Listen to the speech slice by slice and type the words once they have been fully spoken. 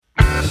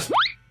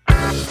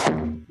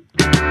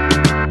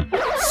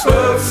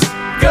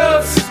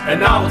and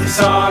novelty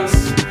songs.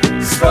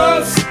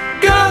 Spoofs,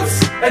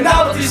 goofs, and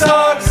novelty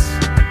songs.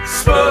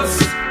 Spoofs,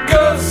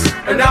 goofs,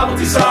 and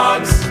novelty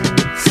songs.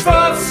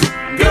 Spoofs,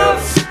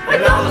 goofs,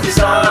 and novelty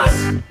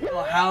songs.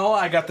 Well, how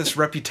I got this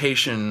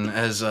reputation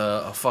as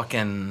a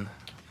fucking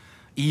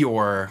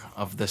Eeyore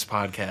of this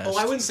podcast. Oh,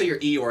 I wouldn't say you're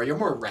Eeyore. You're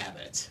more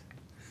Rabbit.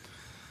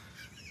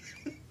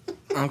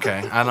 Okay,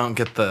 I don't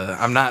get the.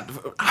 I'm not.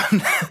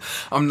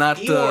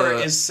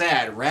 Eeyore is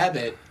sad.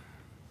 Rabbit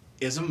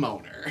is a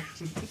moaner.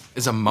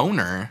 Is a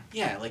moaner.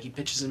 Yeah, like he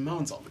pitches and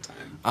moans all the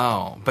time.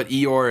 Oh, but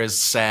Eeyore is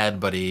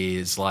sad, but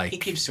he's like. He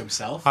keeps to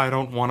himself. I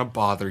don't want to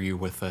bother you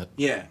with it.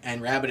 Yeah,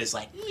 and Rabbit is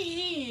like,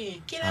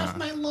 get off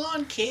my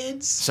lawn,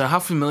 kids. So how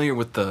familiar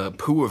with the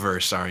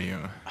Pooh-averse are you?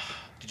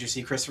 Did you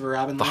see Christopher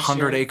Robin The last year?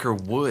 100 Acre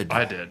Wood.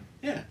 I did.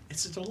 Yeah,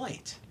 it's a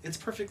delight. It's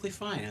perfectly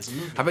fine as a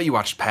movie. I bet you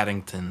watched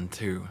Paddington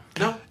too.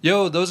 No,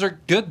 Yo, those are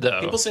good though.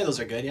 people say those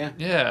are good, yeah.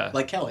 Yeah.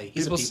 Like Kelly,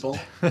 he's People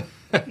a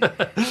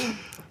people.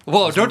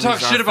 Whoa, don't talk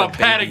movies shit are about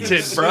for babies.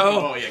 Paddington,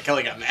 bro. Oh yeah,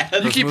 Kelly got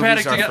mad. You keep movies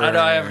Paddington. are for- I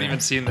know I haven't even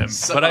seen them,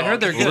 but I heard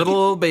they're good.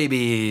 Little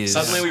babies.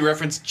 Suddenly we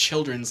reference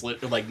children's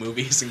like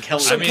movies, and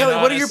Kelly. So I mean, Kelly,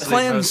 what are your honestly,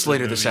 plans most of the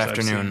later this movies I've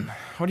afternoon?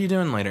 What are you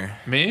doing later?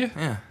 Me?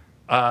 Yeah.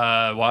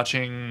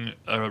 Watching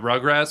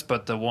Rugrats,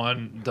 but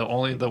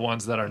only the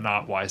ones that are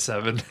not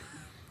Y7.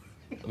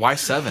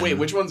 Y7. Wait,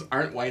 which ones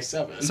aren't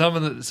Y7? Some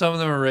of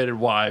them are rated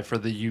Y for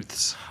the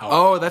youths.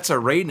 Oh, that's a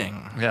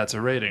rating. Yeah, it's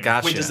a rating.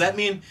 Gotcha. Wait, does that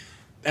mean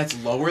that's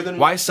lower than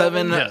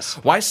Y7? Yes.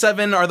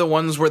 Y7 are the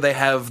ones where they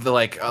have the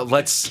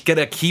let's get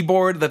a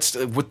keyboard that's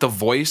with the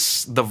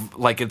voice,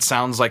 it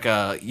sounds like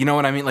a, you know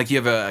what I mean? Like you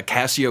have a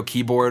Casio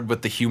keyboard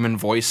with the human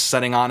voice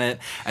setting on it,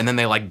 and then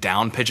they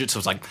down pitch it, so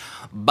it's like,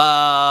 but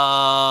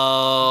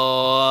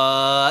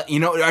you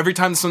know, every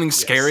time something's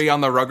scary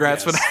on the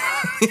Rugrats, Yes. but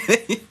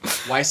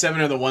Y7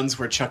 are the ones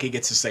where Chucky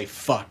gets to say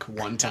fuck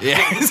one time.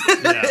 yeah,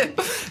 Yeah.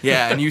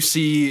 yeah, and you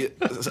see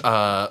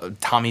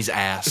Tommy's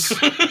ass.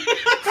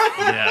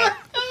 Yeah.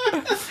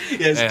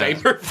 His Yeah.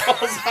 diaper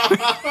falls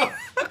off.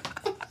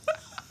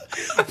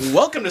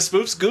 Welcome to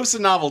Spoofs, Goofs,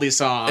 and Novelty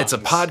Songs. It's a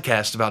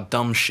podcast about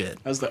dumb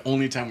shit. That was the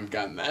only time we've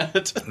gotten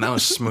that. And that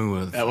was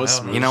smooth. That was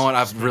smooth. You know what?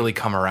 I've really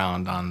come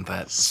around on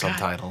that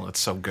subtitle. It's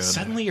so good.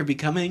 Suddenly you're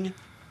becoming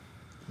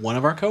one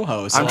of our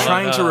co-hosts. I'm One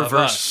trying to of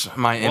reverse us.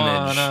 my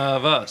image. One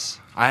of us.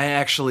 I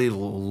actually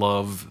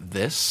love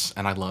this,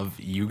 and I love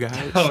you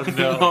guys. Oh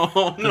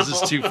no. This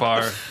is too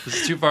far.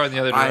 This is too far in the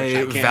other I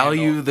direction. can't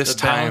value handle. this The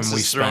time balance we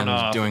is thrown spend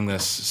off. doing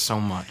this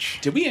so much.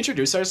 Did we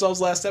introduce ourselves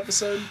last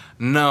episode?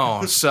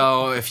 No,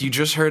 so if you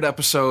just heard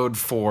episode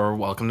 4,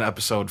 welcome to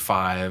episode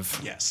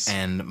 5. Yes.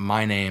 And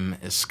my name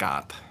is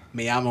Scott.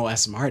 Me amo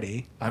es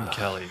Marty. I'm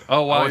Kelly.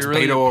 Oh wow, Oh, it's you're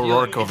really Beto appealing.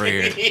 O'Rourke over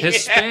here.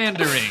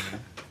 Hispandering,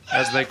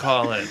 as they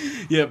call it.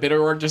 Yeah, Beto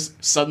O'Rourke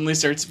just suddenly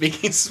starts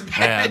speaking Yeah,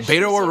 Spanish.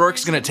 Beto for some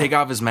O'Rourke's reason. going to take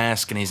off his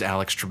mask, and he's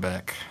Alex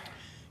Trebek.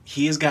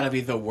 He has got to be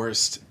the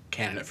worst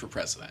candidate for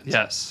president.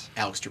 Yes.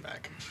 Alex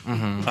Trebek.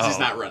 Mm-hmm. He's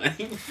not running.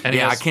 And he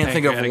Yeah, I has can't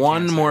think of pancreatic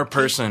one cancer. more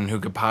person who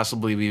could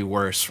possibly be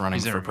worse running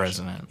He's in for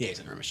remission. president. Yeah, he's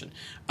in remission.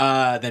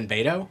 Then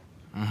Beto.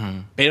 Mm-hmm.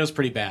 Beto's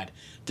pretty bad.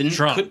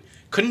 Trump.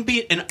 Couldn't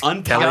be an Got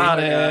unpopular.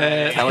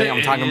 it. Kelly,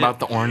 I'm talking about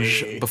the orange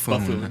Hey, buffoon.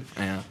 buffoon.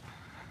 Yeah.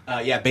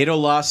 Yeah, Beto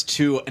lost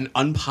to an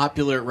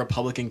unpopular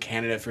Republican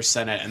candidate for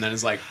Senate, and then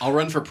is like, "I'll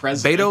run for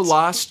president." Beto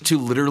lost to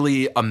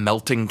literally a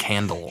melting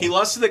candle. He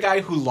lost to the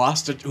guy who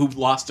lost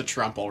to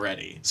Trump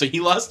already. So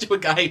he lost to a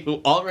guy who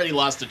already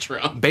lost to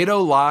Trump.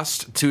 Beto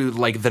lost to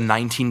the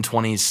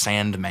 1920s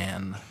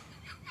Sandman.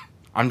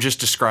 I'm just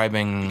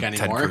describing Got any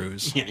Ted more?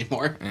 Cruz. Yeah, any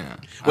more? Yeah.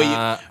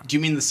 Wait, do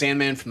you mean the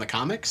Sandman from the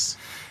comics?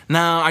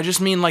 No, I just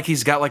mean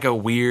he's got a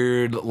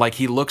weird,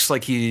 he looks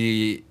like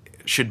he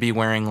should be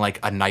wearing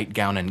a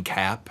nightgown and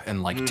cap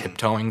and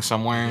tiptoeing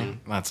somewhere.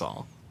 That's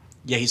all.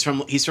 Yeah, he's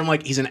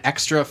an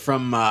extra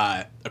from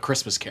A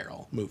Christmas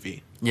Carol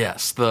movie.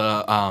 Yes,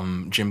 the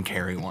Jim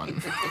Carrey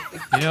one.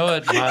 You know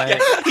what?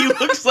 He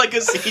looks like a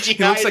CGI.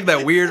 He looks like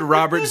that weird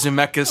Robert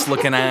Zemeckis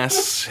looking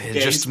ass,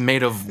 he's- just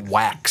made of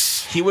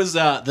wax. He was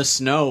the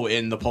snow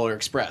in the Polar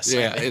Express.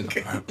 I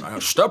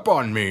think. Step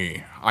on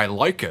me. I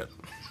like it.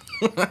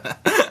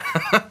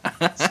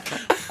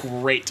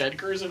 Great Ted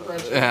Cruz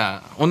impression.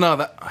 Yeah. Well, no,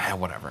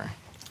 whatever.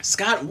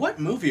 Scott, what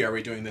movie are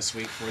we doing this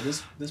week for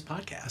this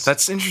podcast?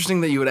 That's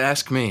interesting that you would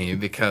ask me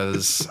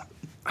because,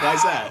 Why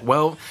is that?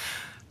 well,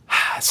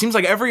 it seems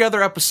like every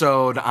other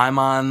episode I'm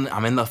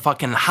in the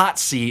fucking hot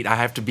seat. I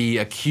have to be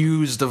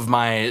accused of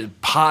my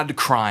pod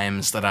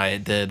crimes that I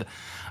did.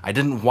 I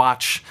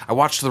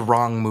watched the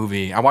wrong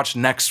movie. I watched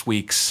next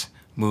week's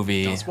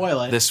movie. Don't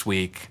spoil it. This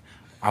week.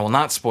 I will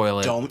not spoil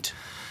it. Don't.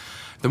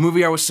 The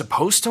movie I was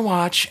supposed to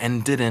watch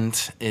and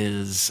didn't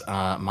is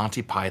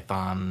Monty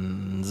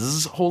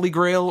Python's Holy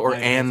Grail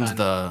Python.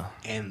 the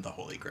And the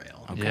Holy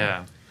Grail.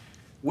 Yeah.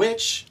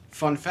 Which,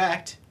 fun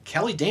fact,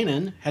 Kelly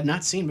Danon had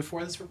not seen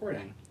before this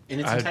recording. In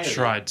its I've entirety.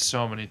 tried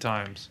so many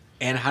times.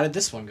 And how did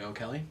this one go,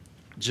 Kelly?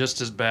 Just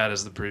as bad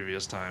as the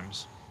previous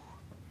times.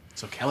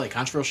 So Kelly,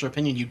 controversial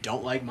opinion, you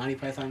don't like Monty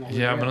Python and the Holy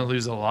Yeah, I'm Grail? going to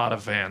lose a lot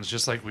of fans,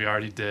 just like we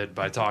already did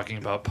by talking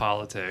about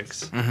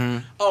politics.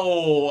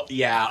 Oh,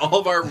 yeah. All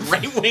of our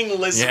right-wing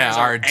listeners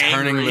are are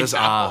turning angry this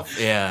now. off.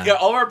 Yeah. Yeah,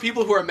 all of our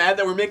people who are mad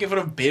that we're making fun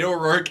of Beto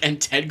O'Rourke and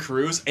Ted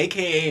Cruz,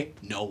 a.k.a.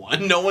 no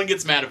one. No one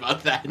gets mad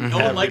about that. No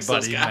one likes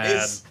those Everybody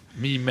guys.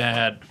 mad. Me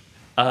mad.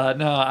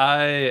 No,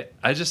 I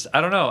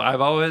don't know.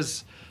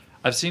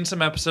 I've seen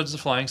some episodes of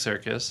Flying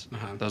Circus.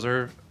 Those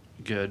are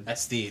good.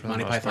 That's the for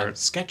Monty most Python part.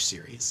 sketch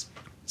series.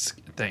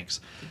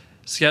 Thanks.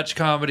 Sketch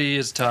comedy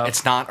is tough.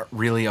 It's not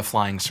really a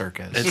flying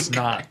circus. It's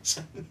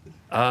not.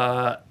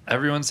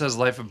 Everyone says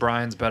Life of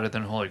Brian's better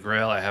than Holy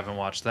Grail. I haven't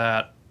watched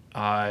that.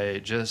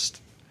 I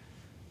just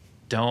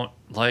don't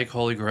like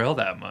Holy Grail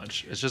that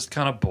much. It's just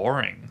kind of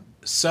boring.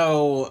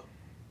 So,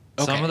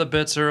 okay. Some of the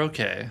bits are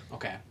okay.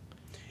 Okay.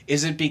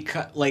 Is it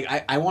because like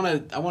I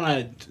want to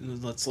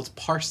let's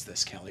parse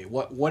this, Kelly.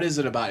 What is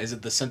it about? Is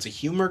it the sense of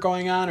humor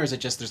going on, or is it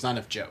just there's not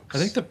enough jokes? I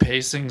think the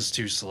pacing's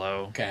too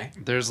slow. Okay.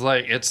 There's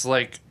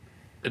it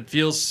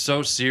feels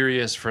so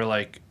serious for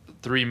like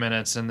 3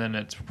 minutes, and then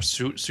it's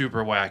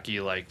super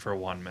wacky like for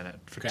 1 minute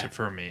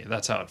for me.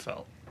 That's how it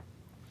felt.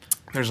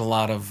 There's a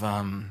lot of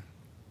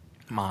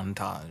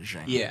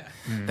montaging. Yeah.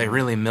 They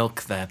really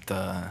milk that.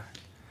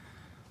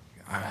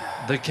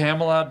 The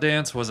Camelot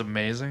dance was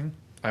amazing.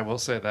 I will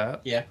say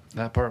that. Yeah.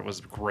 That part was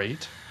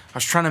great. I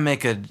was trying to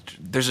make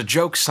there's a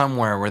joke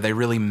somewhere where they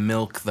really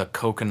milk the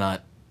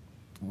coconut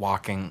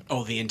walking.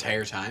 Oh, the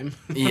entire time.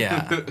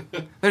 Yeah.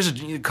 There's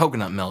a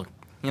coconut milk,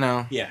 you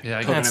know? Yeah. Yeah,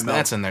 I Coconut That's, milk.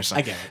 that's in there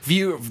somewhere. I get it. If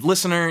you,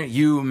 listener,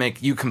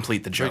 you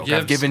complete the joke. Forgive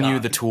I've given you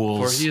Scott, the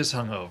tools. For he is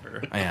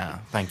hungover. Yeah,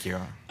 thank you.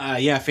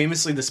 Yeah,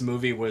 famously, this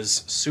movie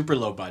was super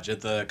low budget.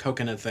 The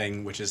coconut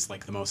thing, which is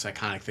like the most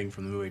iconic thing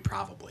from the movie,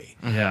 probably,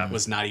 Yeah.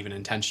 was not even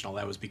intentional.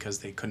 That was because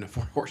they couldn't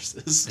afford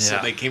horses, so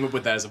Yeah. they came up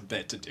with that as a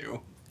bit to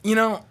do. You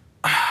know,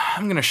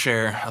 I'm going to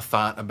share a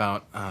thought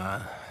about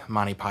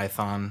Monty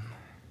Python.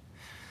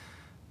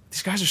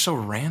 These guys are so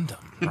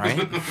random,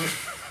 right?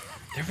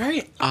 They're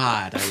very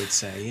odd, I would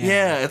say. Yeah,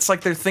 Yeah, it's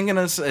like they're thinking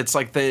us. It's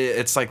like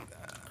it's like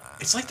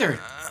they're.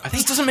 Are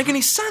this they doesn't make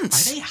any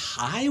sense. Are they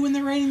high when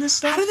they're writing this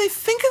stuff? How do they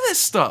think of this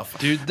stuff?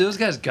 Dude, those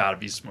guys gotta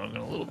be smoking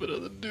a little bit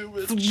of the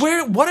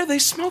dubage. What are they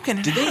smoking?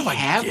 Did they How do I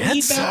have get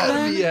weed some? back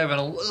then? Be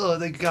having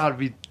they gotta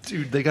be,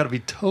 dude. They gotta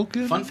be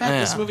token. Fun fact: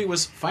 this Yeah. movie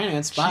was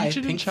financed by Cheech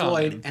and Pink Chong.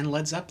 Floyd and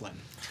Led Zeppelin.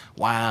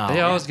 Wow.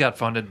 They always got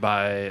funded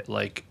by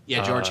like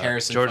George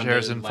Harrison. George funded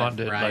Harrison Life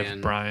funded Brian. Life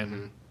of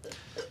Brian.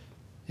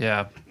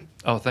 Yeah.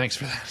 Oh, thanks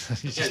for that.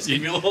 You Yeah, just-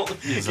 give me a little,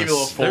 give me a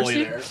little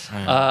foley there.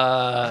 Thirsty?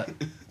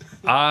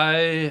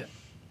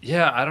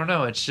 I don't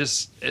know. It's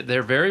just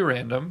they're very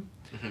random,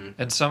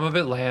 and some of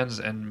it lands,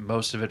 and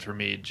most of it for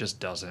me just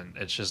doesn't.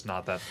 It's just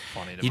not that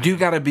funny to me. You do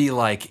got to be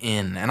like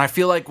in, and I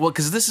feel like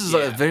because this is a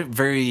Yeah. very,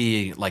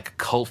 very like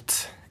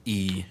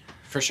cult-y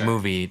For sure.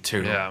 movie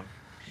too. Yeah.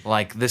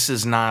 Like this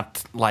is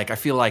not like I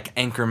feel like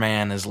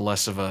Anchorman is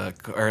less of a,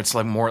 or it's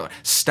like more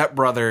Step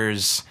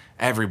Brothers.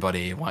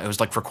 Everybody, it was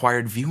like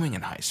required viewing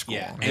in high school.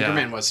 Yeah, Yeah.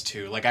 Anchorman was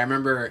too. Like I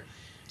remember,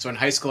 so in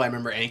high school, I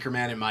remember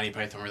Anchorman and Monty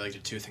Python were like the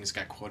two things that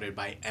got quoted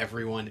by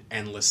everyone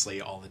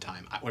endlessly all the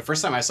time. The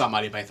first time I saw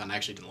Monty Python, I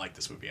actually didn't like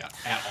this movie at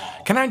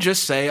all. Can I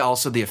just say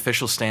also the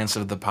official stance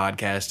of the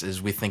podcast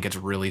is we think it's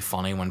really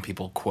funny when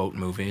people quote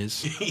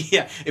movies.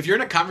 Yeah, if you're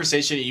in a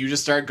conversation and you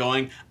just start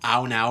going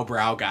 "ow now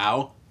brow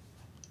gow,"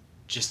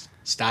 just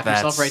stop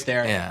yourself right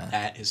there. yeah.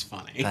 That is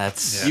funny.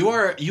 That's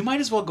You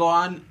might as well go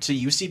on to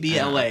UCB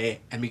LA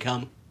and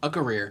become a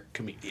career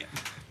comedian.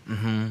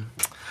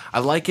 I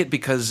like it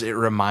because it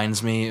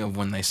reminds me of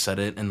when they said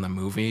it in the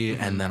movie,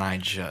 and then I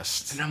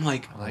just And I'm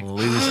like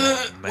lose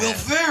it. Will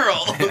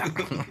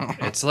Ferrell.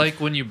 It's like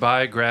when you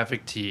buy a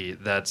graphic tee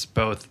that's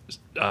both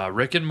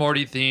Rick and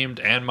Morty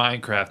themed and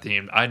Minecraft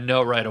themed. I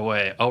know right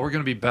away. Oh, we're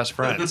gonna be best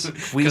friends.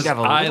 We 'Cause got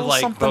a I little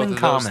like something both in of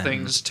common. those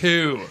things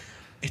too.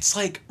 It's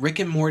like Rick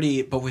and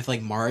Morty, but with like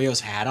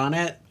Mario's hat on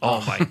it. Oh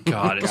my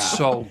god, it's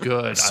so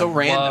good. So I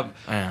random. love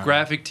Yeah.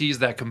 graphic tees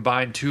that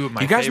combine two of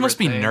my You guys favorite must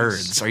be things.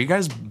 nerds. Are you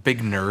guys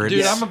big nerds?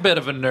 Dude, I'm a bit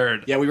of a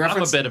nerd. Yeah, we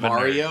referenced I'm a bit of a nerd.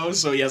 Mario,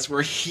 so yes,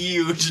 we're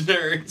huge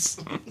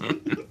nerds.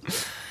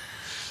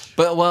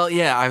 But well,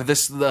 yeah,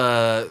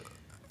 the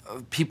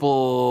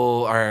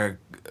people are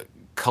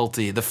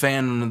culty.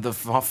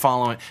 The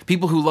following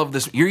people who love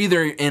this. You're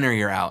either in or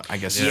you're out. I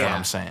guess is what Yeah.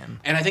 I'm saying.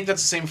 And I think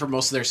that's the same for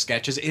most of their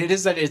sketches. It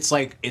is that it's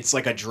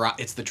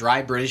the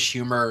dry British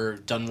humor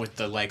done with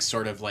the like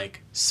sort of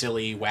like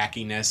silly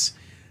wackiness.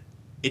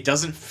 It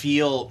doesn't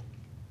feel.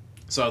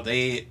 So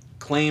they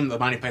claim, the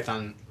Monty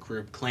Python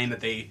group claim that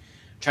they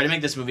try to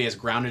make this movie as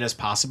grounded as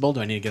possible. Do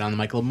I need to get on the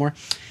mic a little more?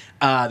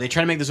 They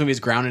try to make this movie as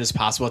grounded as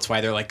possible. That's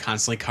why they're like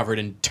constantly covered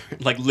in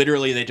dirt. Like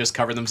literally, they just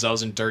cover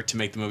themselves in dirt to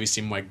make the movie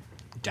seem like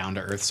down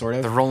to earth, sort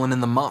of. They're rolling in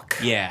the muck.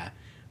 Yeah.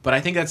 But I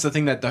think that's the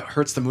thing that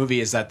hurts the movie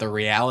is that the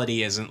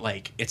reality isn't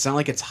like it's not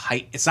like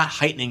it's not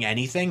heightening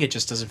anything. It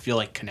just doesn't feel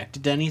like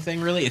connected to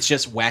anything really. It's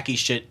just wacky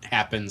shit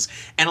happens,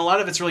 and a lot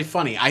of it's really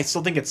funny. I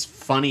still think it's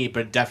funny,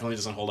 but it definitely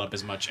doesn't hold up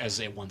as much as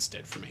it once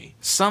did for me.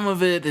 Some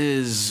of it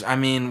is, I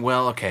mean,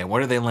 well, okay,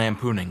 what are they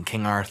lampooning?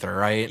 King Arthur,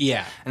 right?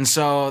 Yeah. And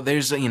so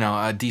there's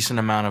a decent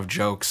amount of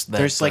jokes that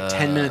There's like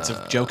 10 minutes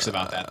of jokes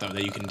about that though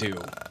that you can do.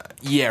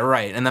 Yeah,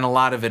 right. And then a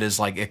lot of it is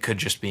like it could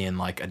just be in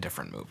like a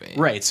different movie.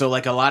 Right. So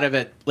like a lot of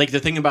it, like the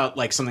thing about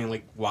like something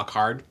like Walk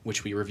Hard,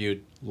 which we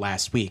reviewed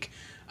last week,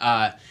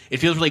 it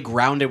feels really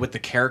grounded with the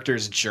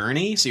character's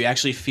journey. So you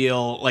actually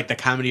feel like the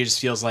comedy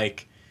just feels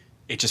like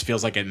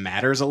it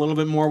matters a little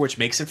bit more, which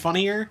makes it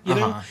funnier, you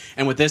know?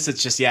 And with this,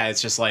 it's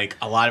just like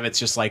a lot of it's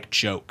just like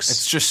jokes.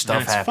 It's just stuff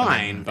and it's happening.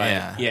 fine,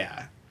 but yeah.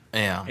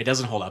 It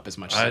doesn't hold up as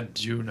much.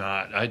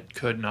 I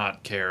could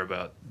not care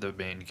about the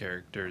main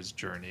character's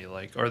journey,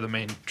 or the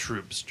main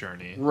troop's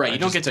journey. Right, I you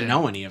don't just get to didn't-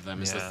 know any of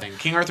them is the yeah. thing.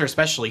 King Arthur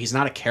especially, he's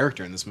not a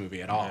character in this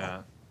movie at all.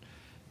 Yeah.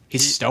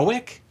 He's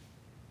stoic?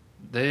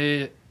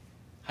 They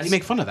How do you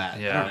make fun of that?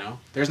 Yeah. I don't know.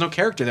 There's no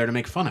character there to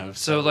make fun of.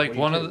 So what do you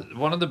one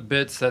do? of the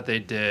bits that they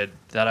did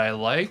that I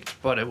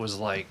liked, but it was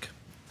like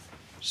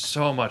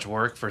so much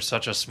work for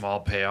such a small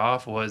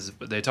payoff was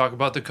they talk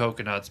about the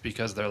coconuts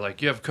because they're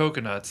like, you have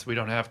coconuts, we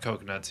don't have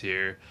coconuts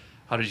here.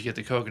 How did you get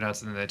the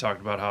coconuts? And then they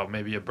talked about how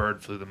maybe a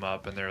bird flew them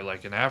up, and they're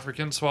like an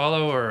African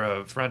swallow or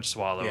a French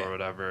swallow Yeah. or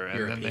whatever. And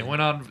then European. they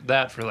went on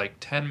that for like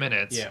 10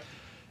 minutes. Yeah.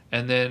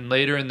 And then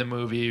later in the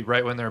movie,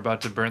 right when they're about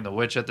to burn the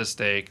witch at the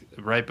stake,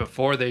 right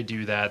before they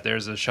do that,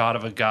 there's a shot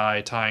of a guy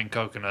tying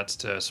coconuts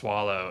to a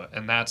swallow,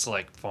 and that's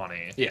like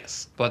funny.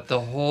 Yes. But the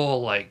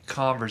whole like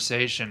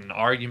conversation,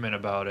 argument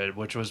about it,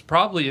 which was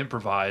probably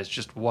improvised,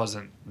 just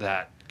wasn't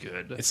that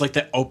good. It's like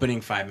the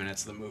opening 5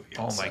 minutes of the movie.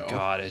 Oh my also.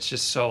 god, it's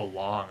just so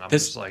long. I'm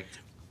This- just like,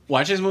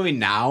 Watching this movie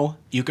now,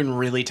 you can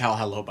really tell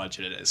how low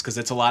budget it is because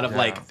it's a lot of Yeah.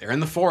 like they're in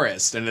the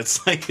forest and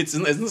it's like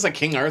isn't this a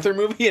King Arthur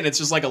movie and it's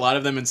just like a lot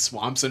of them in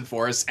swamps and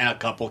forests and a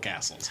couple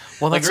castles.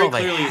 Well, Like, that's very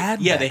all they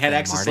had Yeah, back they had then,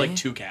 access to Marty. like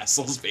 2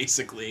 castles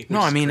basically. No,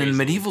 which I is mean in crazy.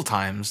 medieval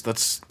times,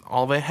 that's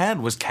all they had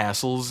was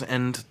castles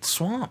and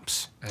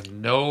swamps. and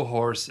no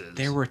horses.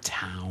 There were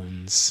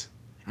towns.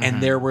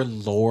 And there were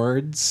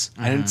lords.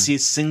 I didn't see a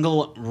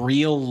single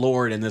real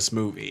lord in this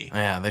movie.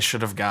 Yeah, they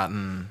should have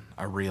gotten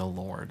a real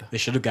lord. They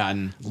should have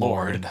gotten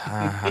Lord, Lord.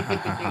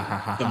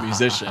 the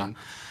musician.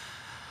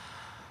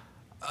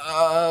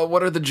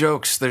 What are the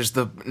jokes? There's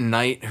the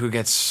knight who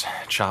gets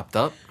chopped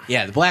up.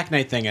 Yeah, the Black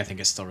Knight thing I think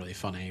is still really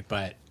funny,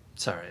 but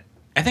Sorry.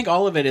 I think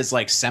all of it is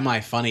like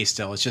semi-funny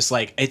still. It's just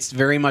like it's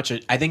very much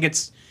I think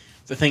it's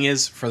the thing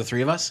is for the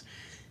three of us,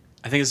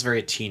 I think it's very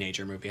a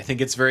teenager movie. I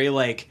think it's very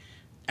like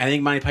I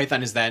think Monty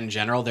Python is that in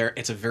general.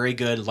 It's a very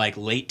good like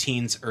late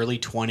teens, early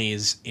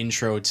 20s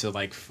intro to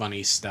like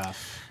funny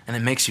stuff. And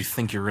it makes you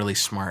think you're really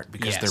smart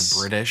because Yes.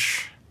 they're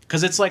British.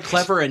 Because it's like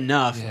clever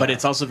enough, but Yeah.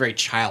 it's also very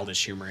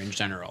childish humor in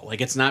general.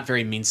 Like it's not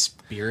very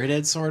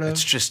mean-spirited sort of.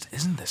 It's just,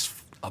 isn't this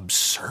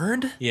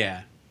absurd?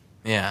 Yeah.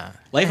 Yeah.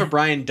 Life of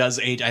Brian does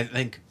age. I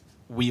think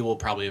we will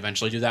probably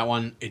eventually do that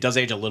one. It does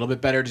age a little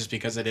bit better just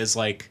because it is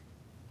like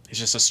it's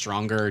just a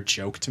stronger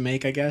joke to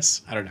make, I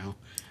guess. I don't know.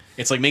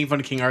 It's like making fun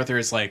of King Arthur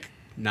is like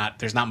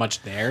there's not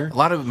much there. A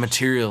lot of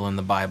material in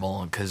the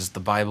Bible because the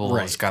Bible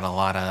has Right. got a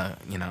lot of,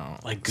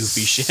 Like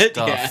goofy shit.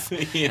 stuff.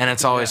 Yeah. And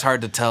it's always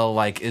hard to tell,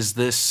 like, is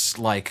this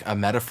like a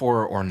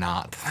metaphor or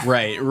not?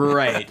 Right.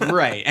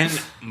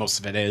 And most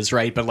of it is,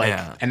 right? But like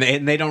Yeah. and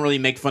they don't really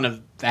make fun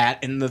of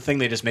that in the thing.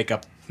 They just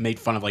made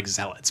fun of like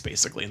zealots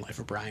basically in Life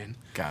of Brian.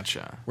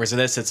 Gotcha. Whereas in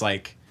this it's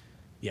like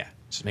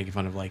just making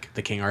fun of like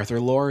the King Arthur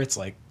lore. It's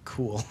like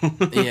cool.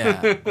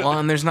 Yeah. Well,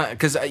 and there's not,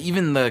 because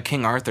even the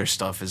King Arthur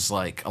stuff is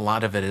like, a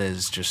lot of it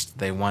is just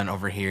they went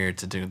over here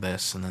to do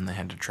this and then they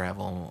had to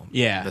travel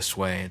this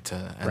way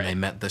and they Right.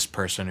 met this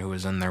person who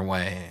was in their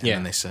way. And Yeah.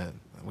 then they said,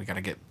 we got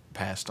to get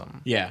past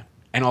them. Yeah.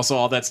 And also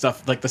all that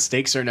stuff, like the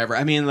stakes are never,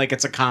 I mean, like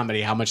it's a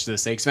comedy, how much do the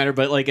stakes matter?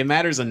 But like it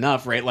matters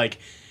enough, right? Like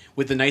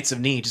with the Knights of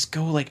Knee, just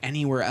go like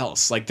anywhere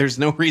else. Like there's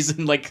no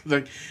reason, like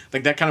that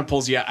kind of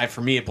pulls you out.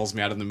 For me, it pulls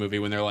me out of the movie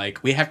when they're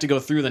like, we have to go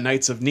through the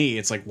Knights of Knee.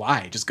 It's like,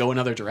 why? Just go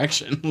another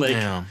direction. Like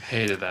Yeah.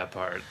 Hated that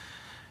part.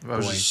 I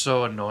was Boy. just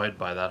so annoyed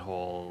by that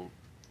whole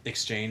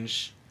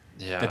exchange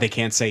yeah. that they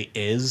can't say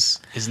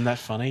isn't that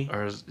funny?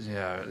 Or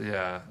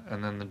yeah.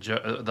 And then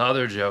the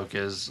other joke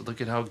is,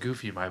 look at how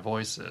goofy my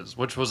voice is,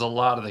 which was a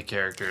lot of the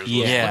characters. was,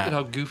 Yeah. Look at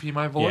how goofy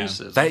my voice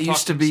is. That I'm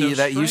used to talking be, so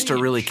that used to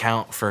really strange.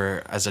 count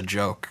for as a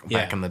joke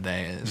back Yeah. in the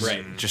day. Is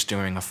Right. Just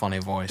doing a funny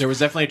voice. There was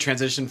definitely a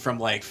transition from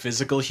like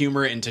physical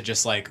humor into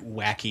just like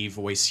wacky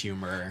voice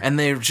humor. And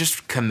they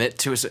just commit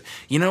to it.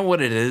 You know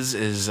what it is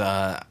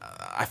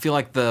I feel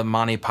like the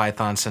Monty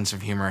Python sense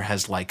of humor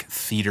has like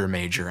theater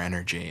major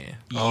energy.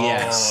 Oh,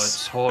 yes.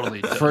 it's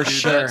totally For dude,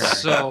 sure. That's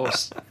so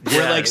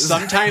Where like yes.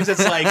 sometimes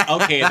it's like,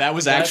 okay, that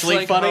was That's actually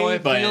like funny, how I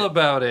but feel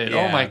about it.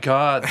 yeah. Oh my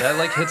god, that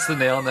like hits the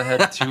nail on the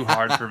head too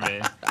hard for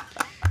me.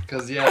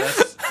 Because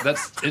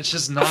it's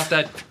just not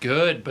that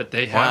good. But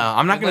they have. Wow,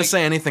 I'm not going like- to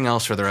say anything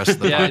else for the rest of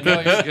the Yeah, podcast.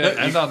 no, you're good.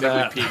 End on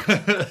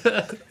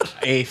that.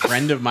 A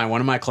friend of mine,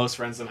 one of my close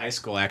friends in high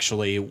school,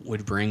 actually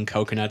would bring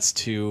coconuts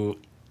to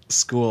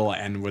school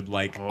and would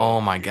like.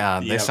 Oh my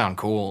god, they Yep. sound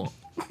cool.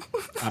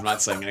 I'm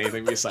not saying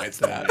anything besides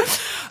that.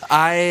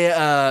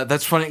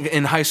 That's funny.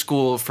 In high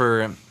school,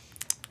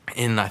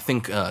 I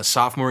think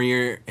sophomore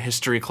year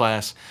history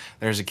class,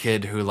 there's a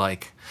kid who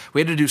like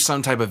we had to do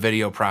some type of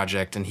video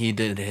project, and he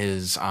did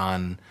his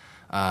on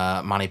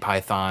Monty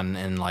Python,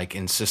 and like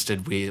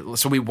insisted we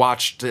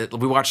watched it.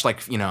 We watched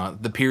like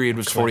the period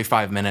was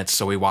 45 minutes,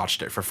 so we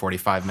watched it for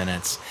 45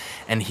 minutes,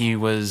 and he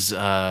was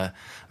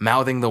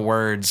mouthing the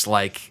words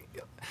like.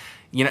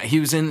 He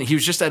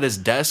was just at his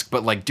desk,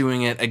 but like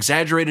doing it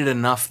exaggerated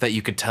enough that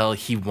you could tell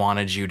he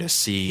wanted you to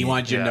see. He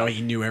wanted you to Yeah. know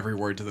he knew every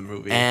word to the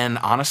movie. And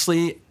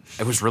honestly,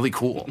 it was really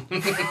cool.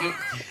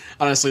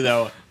 Honestly,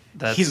 though,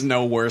 That's- he's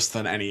no worse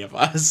than any of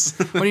us.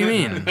 What do you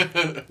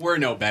mean? We're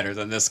no better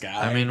than this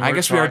guy. I mean, I we're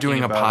guess we are talking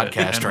doing a about it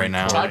podcast and right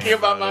now. recording talking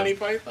about it. Monty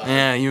Python.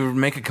 Yeah, you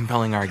make a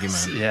compelling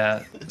argument.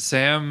 Yeah,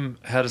 Sam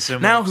had a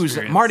similar. Now who's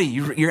experience. Marty?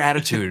 Your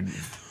attitude.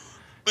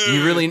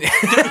 You really.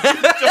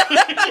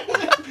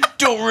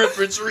 Don't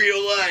reference real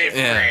life.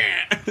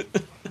 Yeah.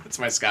 That's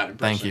my Scott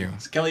impression. Thank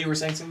you. Kelly, you were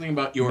saying something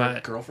about your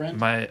girlfriend?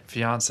 My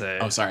fiance.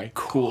 Oh, sorry.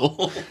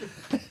 Cool.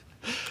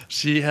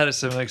 She had a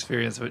similar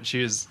experience, but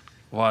she was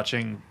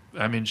watching.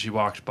 I mean, she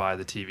walked by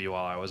the TV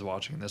while I was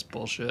watching this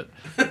bullshit,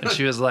 and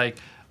she was like,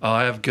 "Oh,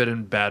 I have good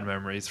and bad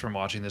memories from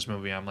watching this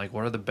movie." I'm like,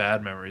 "What are the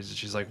bad memories?" And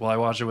she's like, "Well, I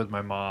watched it with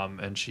my mom,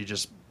 and she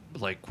just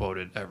like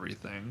quoted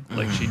everything.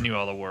 Like she knew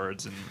all the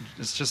words, and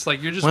it's just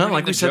like you're just Well, reading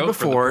like the we said joke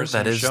for the before, person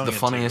that is showing the it to.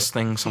 funniest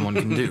thing someone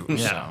can do. Yeah,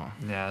 So.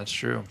 yeah, that's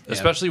true.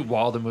 Especially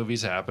while the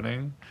movie's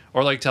happening,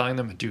 or like telling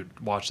them, "Dude,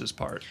 watch this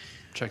part.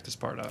 Check this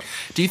part out."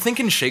 Do you think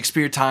in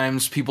Shakespeare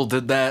times people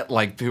did that?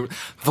 Like,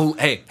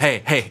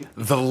 hey,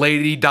 the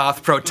lady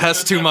doth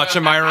protest too much,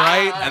 am I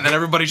right? And then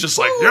everybody's just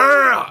like,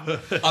 yeah,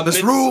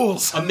 this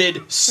rules.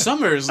 Amid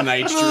Summer's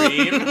Night's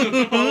Dream.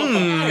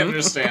 I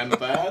understand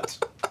that.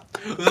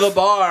 The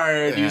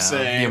Bard, Yeah, you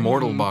say. the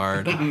immortal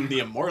bard. The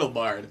Immortal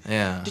Bard.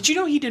 Yeah. Did you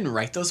know he didn't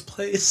write those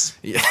plays?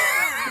 Yeah.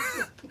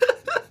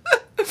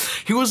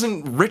 He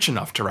wasn't rich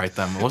enough to write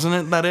them, wasn't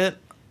it? That it?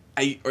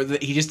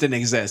 He just didn't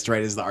exist,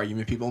 right? Is the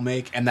argument people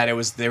make, and that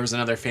there was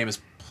another famous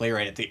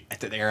playwright at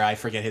the era. I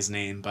forget his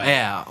name, but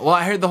Yeah. Well,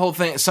 I heard the whole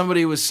thing.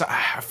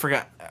 I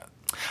forgot.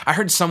 I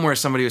heard somewhere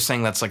somebody was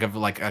saying that's like a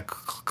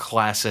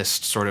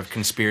classist sort of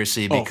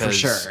conspiracy Oh, for because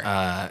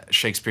sure.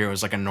 Shakespeare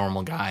was like a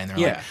normal guy, and they're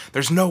Yeah. like,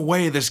 "There's no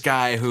way this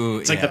guy who."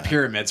 it's like the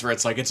pyramids, where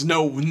it's like it's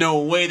no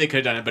way they could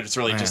have done it, but it's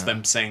really just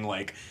them saying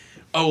like,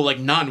 oh, like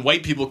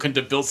non-white people couldn't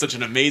have built such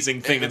an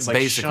amazing thing. That's like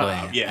basically, shut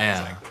up. Yeah,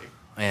 exactly.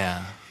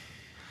 Yeah.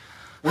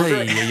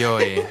 We're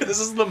Hey, This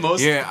is the most.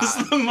 Yeah, This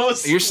is the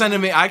most. You're sending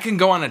me. I can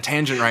go on a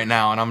tangent right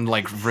now, and I'm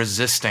like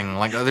resisting.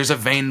 Like there's a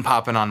vein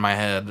popping on my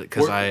head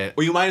because Well,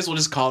 you might as well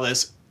just call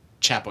this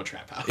Chapo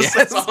Trap House. Yes.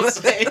 That's all I'm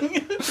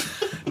saying.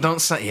 don't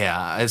say.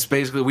 Yeah, it's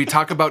basically we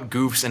talk about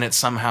goofs, and it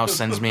somehow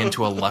sends me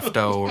into a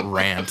lefto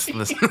rant.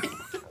 This-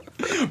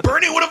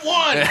 Bernie would have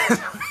won.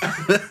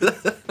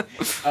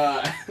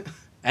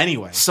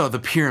 Anyway, so the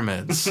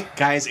pyramids.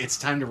 guys, it's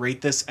time to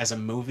rate this as a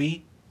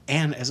movie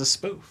and as a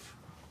spoof.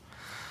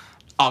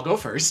 I'll go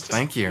first.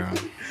 Thank you.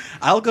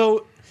 I'll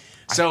go.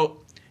 So,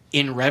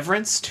 in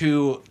reverence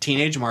to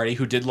Teenage Marty,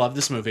 who did love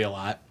this movie a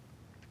lot,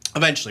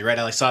 eventually, right?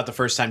 I saw it the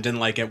first time, didn't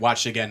like it,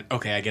 watched it again.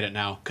 Okay, I get it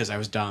now because I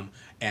was dumb.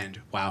 And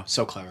wow,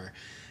 so clever.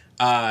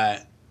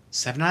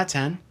 7 out of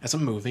 10 as a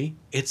movie.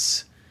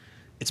 It's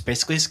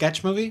basically a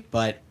sketch movie,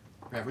 but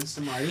reverence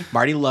to Marty.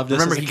 Marty loved this.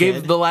 Remember, as a he kid.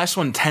 gave the last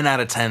one 10 out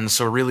of 10,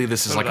 so really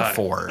this is So like did a I.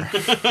 4. I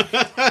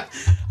But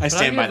I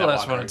stand by gave the that.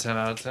 last one a Walker. 10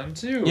 out of 10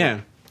 too.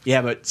 Yeah.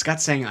 Yeah, but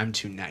Scott's saying I'm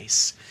too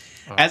nice.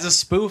 As a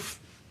spoof,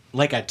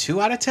 like a 2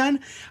 out of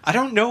 10, I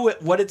don't know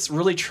what it's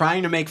really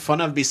trying to make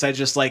fun of besides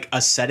just like a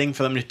setting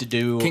for them to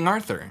do. King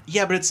Arthur.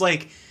 Yeah, but it's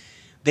like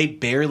they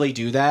barely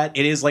do that.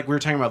 It is like we were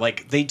talking about,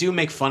 like they do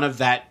make fun of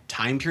that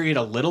time period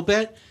a little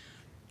bit,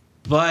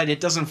 but it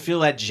doesn't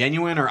feel that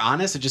genuine or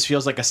honest. It just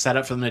feels like a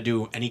setup for them to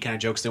do any kind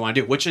of jokes they want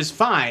to do, which is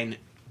fine,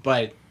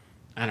 but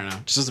I don't know.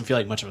 It just doesn't feel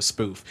like much of a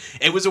spoof.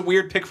 It was a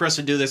weird pick for us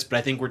to do this, but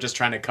I think we're just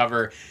trying to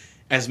cover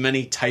as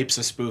many types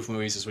of spoof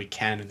movies as we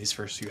can in these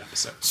first few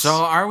episodes. So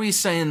are we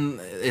saying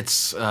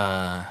it's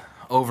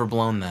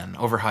overblown then?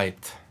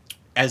 Overhyped?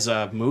 as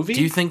a movie,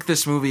 Do you think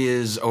this movie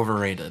is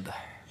overrated?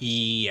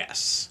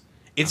 yes.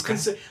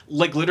 It's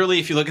like literally,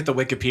 if you look at the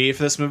Wikipedia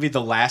for this movie,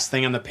 the last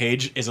thing on the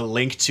page is a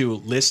link to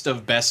list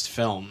of best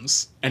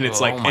films, and it's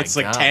Oh like my it's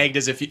like God. tagged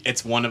as if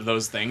it's one of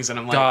those things, and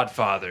I'm like,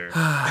 Godfather,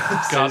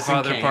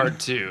 Godfather Kane. Part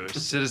 2,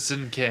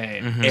 Citizen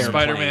Kane, Airplane.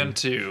 Spider-Man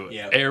 2,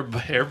 Yep.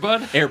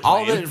 Airbud. Airplane.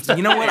 All that,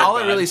 you know what? All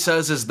it Airbud. really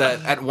says is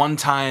that at one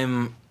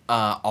time,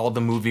 all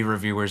the movie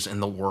reviewers in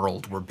the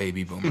world were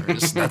baby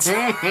boomers.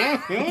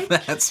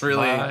 That's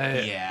really.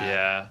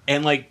 Yeah.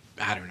 And like,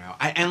 I don't know.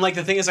 And like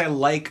the thing is, I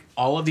like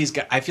all of these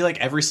guys. I feel like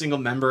every single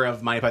member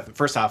of Monty Python.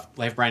 First off,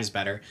 Life of Brian is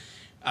better,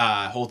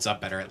 holds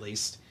up better at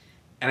least.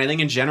 And I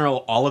think in general,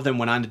 all of them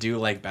went on to do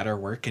like better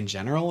work in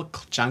general.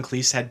 John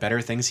Cleese had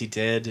better things he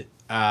did.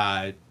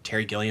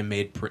 Terry Gilliam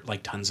made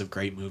like tons of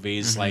great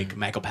movies. Like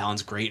Michael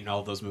Palin's great in all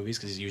of those movies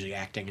because he's usually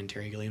acting in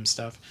Terry Gilliam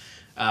stuff.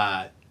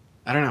 I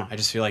don't know. I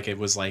just feel like it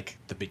was like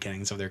the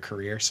beginnings of their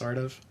career, sort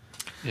of.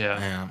 Yeah.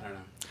 I don't know.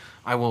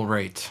 I will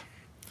rate.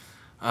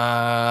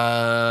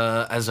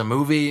 As a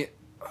movie,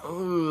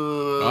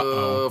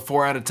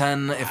 4 out of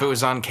 10. If it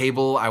was on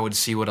cable, I would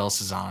see what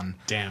else is on.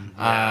 Damn.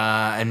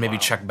 And maybe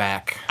check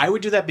back. I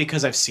would do that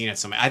because I've seen it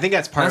so much. I think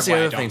that's part That's of the why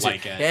I other don't thing,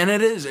 like too. it. And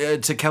it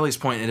is, to Kelly's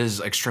point, it is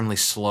extremely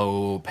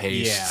slow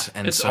paced. Yeah.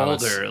 And It's so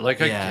older.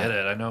 Like, I yeah. get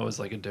it. I know it was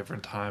like a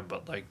different time,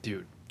 but like,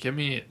 dude, give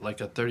me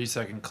like a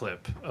 30-second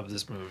clip of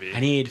this movie. I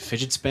need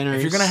fidget spinners.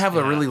 If you're gonna have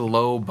a Yeah. really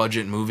low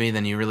budget movie,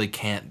 then you really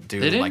can't do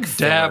They didn't like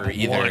dab filler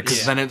either, once.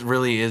 because then it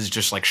really is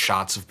just like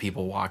shots of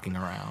people walking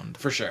around.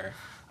 For sure.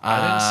 I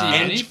didn't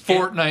see any and-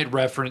 Fortnite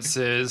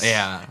references.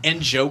 Yeah,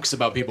 And jokes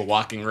about people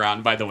walking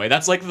around, by the way.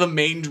 That's like the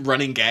main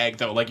running gag,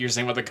 though. Like you're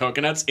saying about the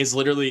coconuts, is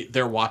literally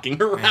they're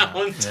walking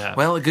around. Yeah.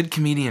 well, a good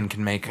comedian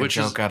can make a Which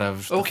is- joke out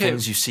of the okay,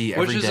 things you see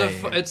which every is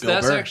day. it's Bill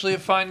that's Burr. actually a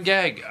fine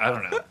gag. I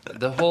don't know.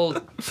 The whole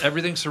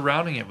everything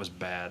surrounding it was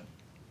bad.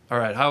 All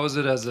right, how was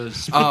it as a?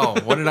 Oh,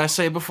 what did I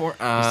say before? You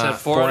said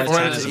 4 out of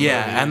 10 as a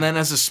yeah, movie. and then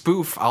as a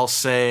spoof, I'll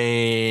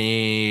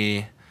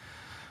say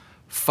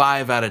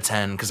 5 out of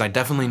 10 because I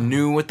definitely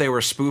knew what they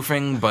were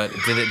spoofing, but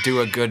did it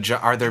do a good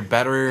job? Are there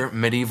better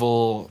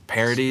medieval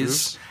parodies?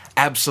 Spoofs?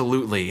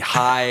 Absolutely.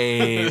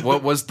 High.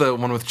 What was the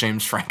one with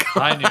James Franco?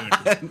 High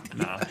Noon.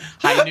 No.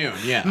 High Noon,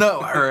 yeah. No,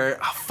 or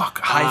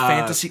high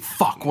fantasy.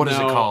 Fuck, what is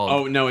it no. called?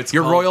 Oh, no, it's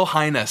Your called- Royal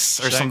Highness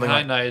or something Shanghai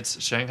like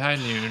Nights, Shanghai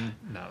Noon.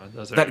 No,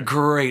 those are that.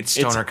 Great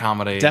stoner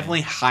comedy.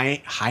 Definitely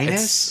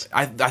highness.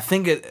 I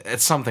think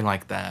it's something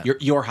like that.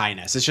 Your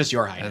highness. It's just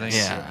your I highness.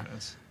 think Yeah. it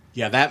is.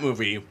 Yeah, that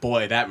movie.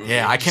 Boy, that movie.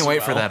 Yeah, I aged can't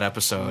wait for well. that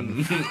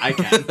episode. I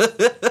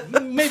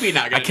can. Maybe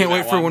not. I can't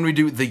wait for when we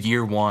do the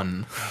year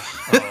one.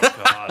 Oh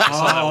god. I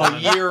saw that Oh,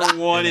 one. year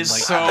one in, is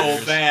like, so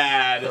hours.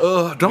 bad.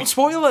 Ugh, don't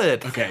spoil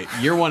it. Okay,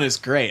 year one is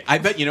great. I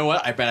bet you know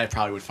what? I bet I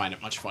probably would find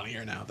it much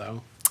funnier now,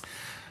 though.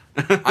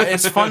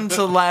 It's fun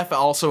to laugh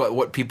also at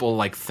what people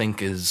like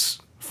think is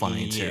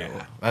funny too.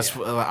 Yeah, That's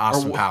yeah.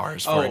 Austin Or wh-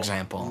 Powers, for oh,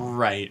 example.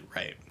 Right.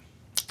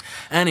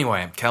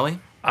 Anyway, Kelly.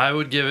 I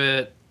would give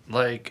it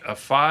like a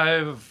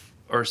 5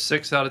 or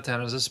 6 out of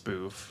 10 as a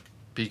spoof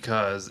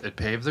because it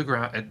paved the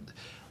ground. It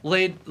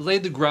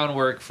laid the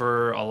groundwork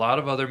for a lot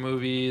of other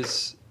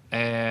movies,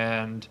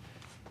 and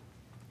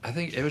I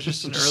think it was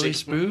just an early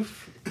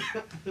spoof.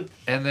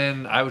 And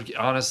then I would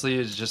honestly,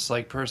 it's just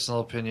like personal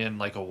opinion,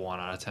 like a 1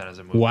 out of 10 as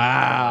a movie.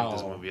 I don't like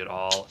this Wow. movie at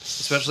all,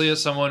 especially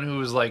as someone who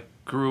was like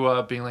grew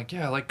up being like,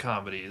 yeah, I like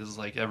comedy. This is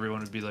like everyone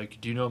would be like,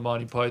 do you know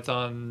Monty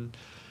Python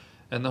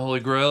and the Holy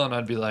Grail? And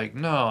I'd be like,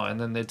 no. And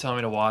then they'd tell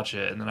me to watch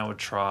it, and then I would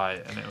try,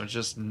 and it would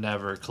just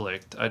never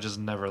clicked. I just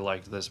never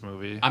liked this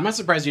movie. I'm not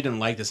surprised you didn't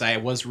like this. I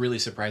was really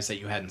surprised that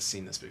you hadn't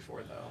seen this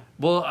before, though.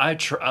 Well,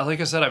 like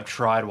I said, I've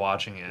tried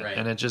watching it, Right.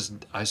 and it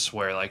just, I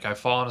swear, like I've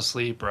fallen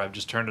asleep or I've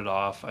just turned it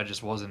off. I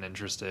just wasn't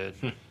interested.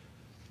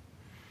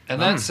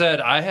 And that said,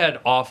 I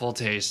had awful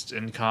taste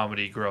in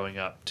comedy growing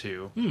up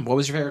too. What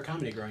was your favorite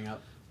comedy growing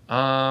up?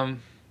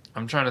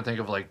 I'm trying to think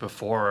of like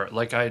before,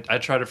 like I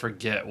try to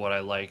forget what I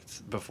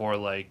liked before,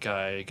 like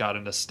I got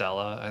into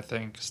Stella. I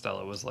think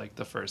Stella was like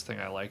the first thing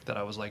I liked that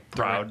I was like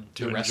proud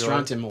to the enjoy.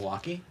 restaurant in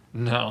Milwaukee.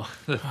 No,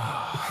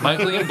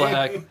 Michael Ian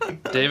Black,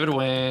 David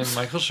Wayne,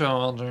 Michael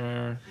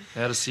Showalter.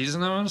 They had a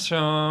season of a show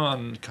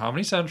on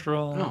Comedy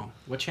Central. Oh,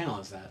 what channel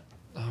is that?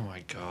 Oh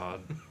my god,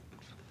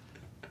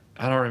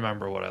 I don't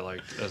remember what I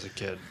liked as a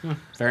kid.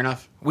 Fair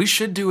enough. We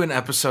should do an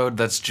episode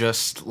that's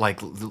just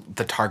like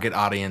the target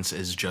audience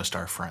is just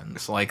our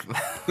friends. Like,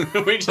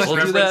 We just We'll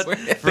do that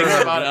reference for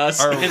things about us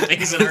our- and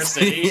things in our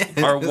city.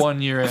 Our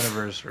 1 year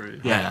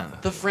anniversary. yeah,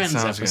 The Friends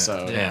Sounds good.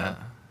 episode. Yeah.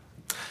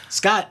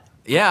 Scott,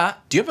 Yeah.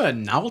 do you have a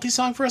novelty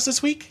song for us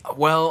this week?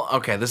 Well,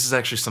 okay, this is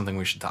actually something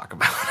we should talk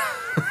about.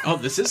 Oh,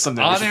 this is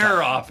something we On should air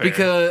or talk- off air?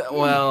 Because,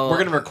 well, We're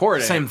gonna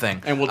record it. Same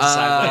thing. and we'll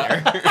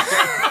decide later.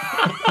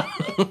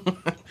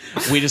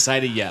 We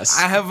decided yes.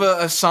 I have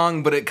a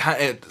song, but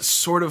it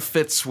sort of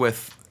fits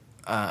with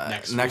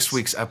Next next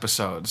week's. week's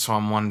episode. So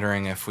I'm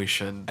wondering if we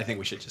should I think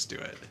we should just do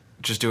it.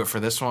 just do it for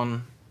this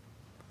one.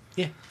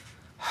 Yeah.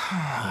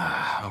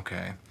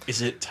 Okay.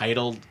 Is it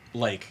titled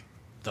like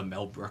the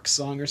Mel Brooks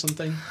song or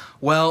something?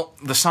 Well,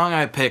 the song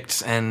I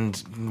picked, and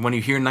when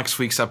you hear next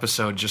week's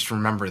episode, just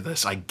remember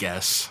this, I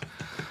guess.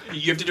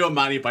 You have to do a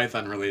Monty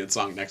Python related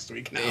song next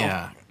week now.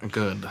 Yeah,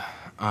 good.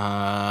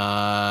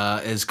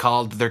 Is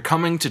called "They're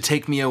Coming to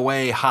Take Me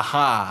Away,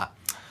 Haha,"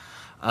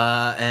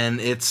 and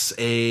it's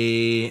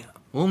a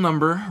little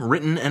number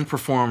written and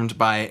performed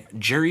by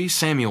Jerry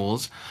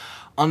Samuels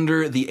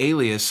under the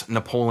alias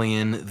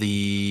Napoleon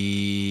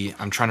the.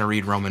 I'm trying to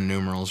read Roman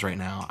numerals right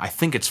now. I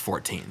think it's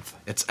 14th.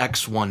 It's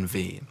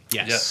X1V.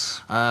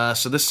 Yes.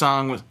 So this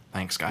song was.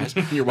 Thanks, guys.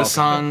 You're The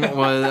song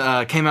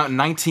was came out in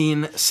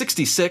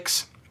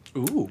 1966.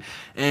 Ooh.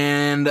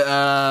 And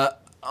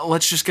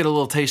let's just get a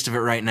little taste of it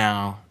right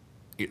now.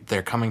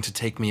 They're coming to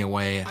take me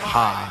away.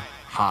 Hi.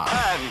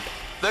 ha.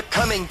 They're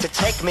coming to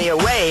take me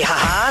away,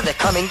 ha-ha. They're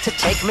coming to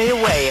take me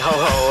away,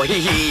 ho-ho,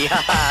 hee-hee,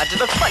 ha-ha. To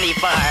the funny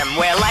farm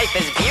where life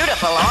is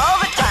beautiful all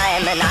the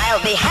time. And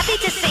I'll be happy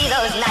to see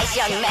those nice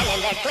young men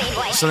in their clean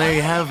white... So there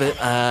you have it.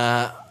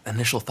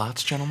 Initial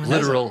thoughts, gentlemen?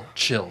 Literal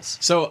chills.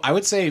 So I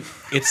would say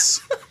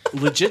it's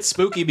legit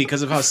spooky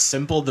because of how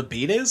simple the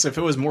beat is. If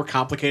it was more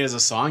complicated as a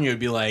song, it would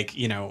be like,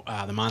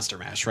 the Monster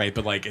Mash, right?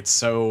 But like, it's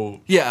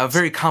so... Yeah, a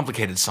very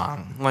complicated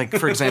song. Like,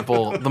 for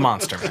example, the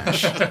Monster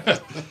Mash.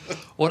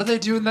 What do they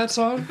do in that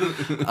song?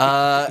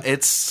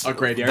 It's A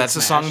Graveyard That's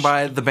a Smash. song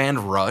by the band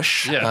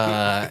Rush.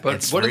 Yeah. But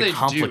it's what do very they do?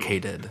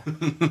 complicated.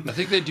 I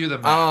think they do the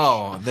mash.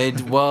 Oh,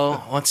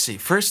 well, let's see.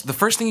 The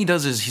first thing he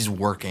does is he's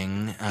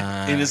working.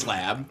 in his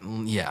lab.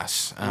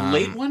 Yes.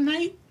 Late one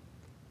night?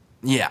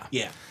 Yeah.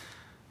 Yeah.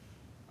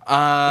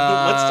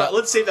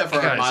 Let's save that for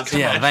our guys, Monster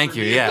Yeah, Mash thank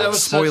you. review. Yeah, That was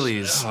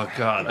spoilies. Oh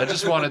god, I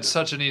just wanted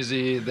such an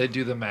easy. They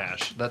do the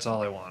mash. That's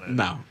all I wanted.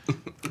 No.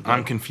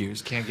 I'm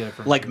confused. Can't get it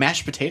from Like you.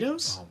 mashed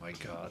potatoes? Oh my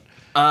god.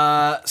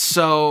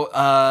 So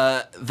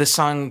this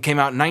song came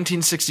out in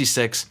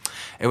 1966.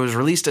 It was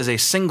released as a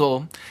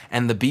single,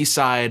 and the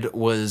B-side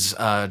was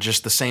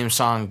just the same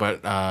song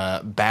but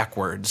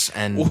backwards,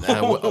 and with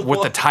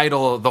the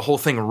title, the whole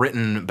thing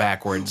written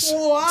backwards.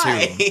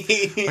 Why?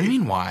 Too. What do you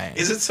mean? Why?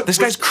 Is it This supposed-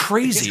 guy's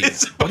crazy.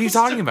 is it What are you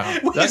supposed talking to-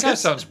 about? That guy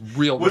sounds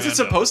real. Was it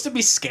random. supposed to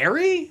be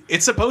scary?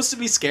 It's supposed to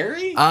be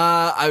scary?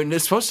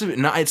 It's supposed to be.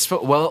 No,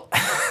 well,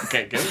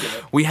 Okay, good.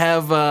 we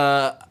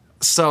have.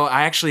 So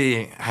I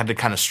actually had to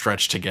kind of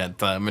stretch to get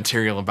the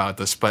material about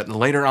this, but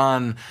later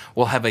on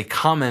we'll have a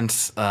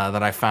comment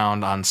that I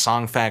found on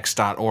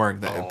songfacts.org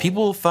that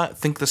people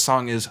think the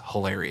song is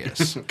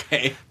hilarious.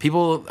 Okay.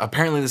 People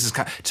apparently this is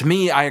to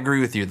me. I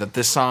agree with you that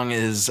this song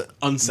is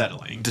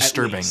Unsettling. at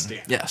disturbing. least,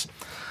 yeah. Yes.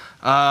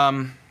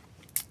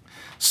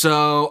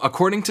 So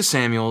according to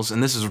Samuels,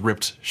 and this is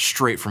ripped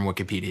straight from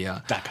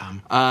Wikipedia.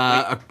 .com.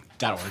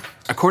 .org.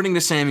 According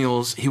to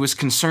Samuels, he was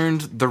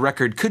concerned the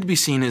record could be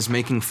seen as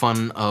making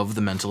fun of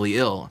the mentally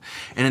ill.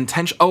 An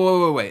intention.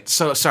 Oh, wait.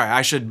 So, sorry,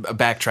 I should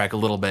backtrack a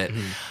little bit.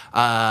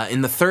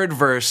 In the third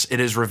verse,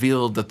 it is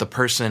revealed that the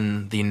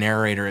person the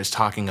narrator is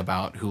talking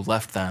about who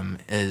left them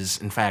is,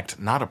 in fact,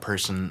 not a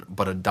person,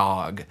 but a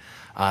dog.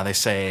 They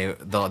say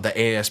the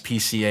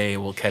ASPCA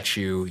will catch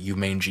you, you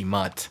mangy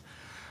mutt.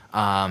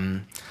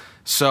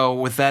 So,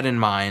 with that in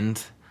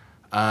mind...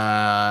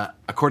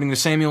 according to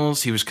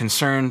Samuels, he was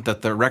concerned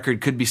that the record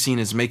could be seen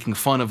as making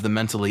fun of the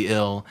mentally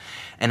ill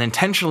and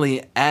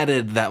intentionally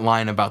added that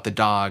line about the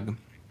dog.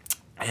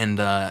 And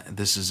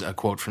this is a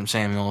quote from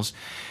Samuels.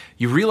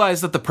 You realize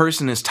that the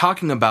person is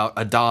talking about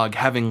a dog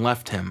having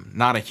left him,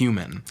 not a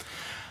human.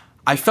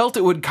 I felt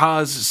it would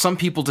cause some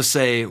people to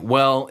say,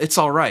 well, it's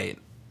all right.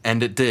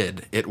 And it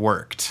did. It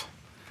worked.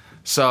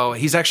 So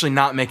he's actually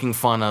not making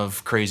fun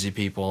of crazy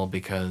people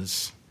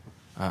because...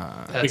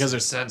 That's Because they're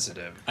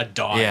sensitive. A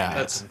dog. Yeah.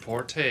 That's in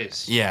poor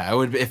taste. Yeah, it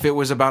would. If it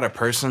was about a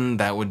person,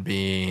 that would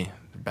be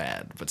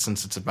bad. But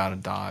since it's about a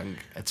dog,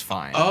 it's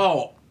fine.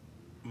 Oh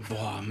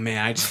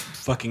man, I just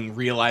fucking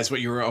realized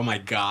what you were. Oh my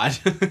god.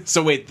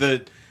 So wait,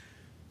 the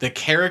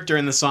character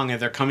in the song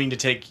that they're coming to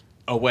take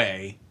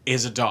away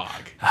is a dog.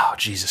 Oh,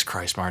 Jesus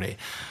Christ, Marty.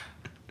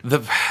 Do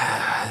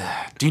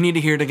you need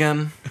to hear it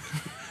again?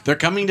 They're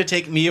coming to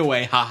take me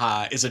away.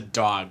 Haha, is a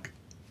dog.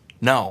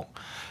 No.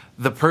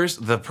 The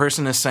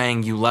person is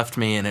saying you left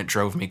me and it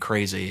drove me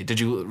crazy.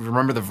 Did you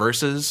remember the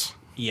verses?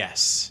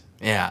 Yes.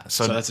 Yeah.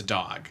 So that's a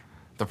dog.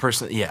 the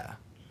person. Yeah.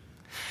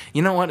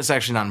 You know what? It's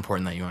actually not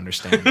important that you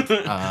understand.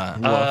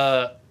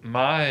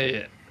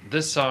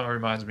 This song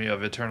reminds me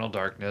of Eternal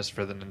Darkness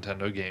for the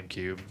Nintendo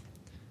GameCube.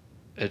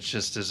 It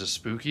just is a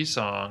spooky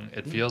song.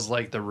 It feels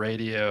like the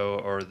radio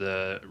or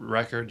the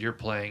record you're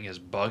playing is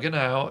bugging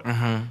out,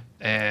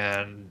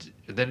 and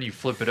then you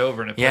flip it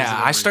over and it plays it in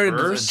I started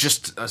reverse.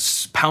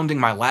 just pounding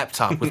my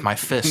laptop with my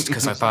fist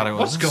because I thought it was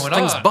What's going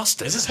thing's on?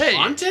 busted. Is this Hey.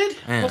 haunted?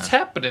 Yeah. What's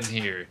happening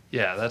here?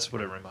 Yeah, that's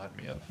what it reminded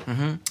me of.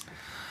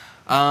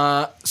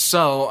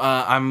 So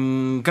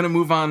I'm gonna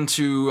move on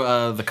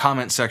to the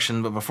comment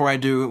section, but before I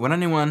do, would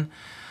anyone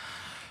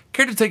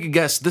care to take a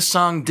guess? This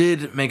song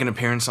did make an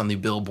appearance on the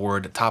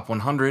Billboard Top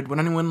 100. Would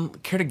anyone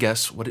care to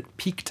guess what it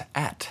peaked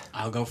at?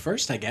 I'll go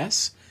first, I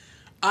guess.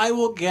 I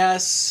will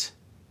guess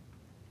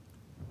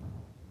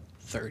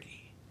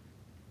 30.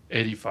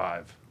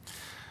 85.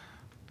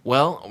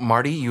 Well,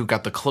 Marty, you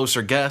got the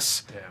closer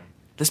guess. Damn.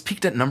 This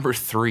peaked at number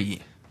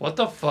 3. What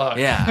the fuck?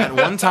 Yeah, at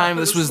one time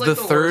this This was is like the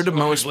the third worst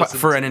one most we've listened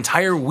for to. an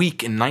entire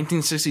week in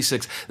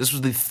 1966. This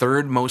was the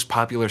third most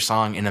popular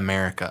song in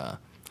America.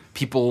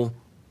 People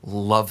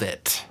love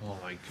it. Oh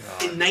my In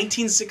god.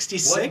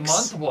 1966? What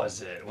month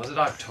was it? Was it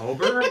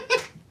October?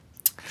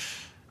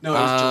 No, it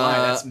was July.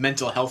 That's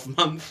Mental Health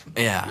Month.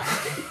 Yeah.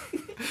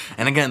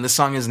 And again, this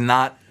song is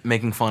not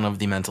making fun of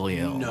the mentally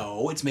ill.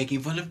 No, it's making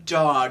fun of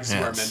dogs who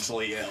are Yes.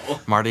 mentally ill.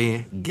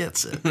 Marty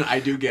gets it. I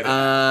do get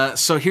it.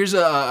 So here's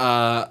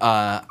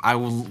I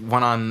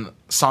went on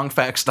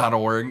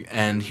songfacts.org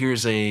and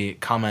here's a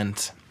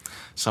comment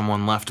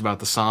someone left about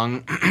the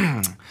song.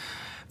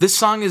 This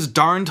song is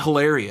darned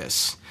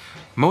hilarious.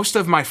 Most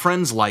of my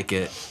friends like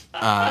it,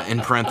 in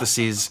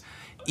parentheses,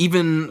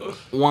 even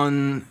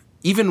one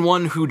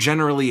who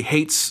generally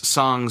hates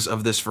songs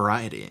of this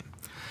variety.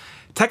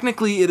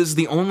 Technically, it is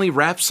the only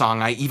rap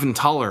song I even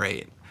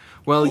tolerate.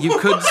 Well, you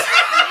could...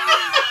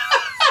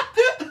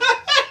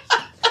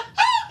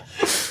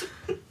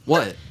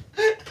 What?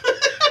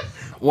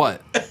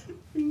 What?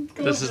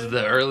 This is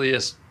the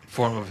earliest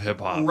form of hip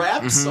hop.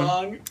 Rap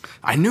song.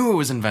 I knew it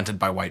was invented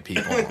by white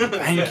people.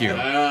 Thank you.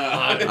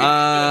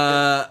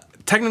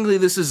 Technically,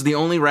 this is the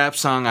only rap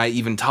song I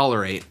even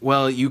tolerate.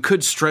 Well, you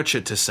could stretch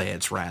it to say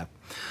it's rap.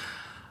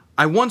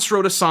 I once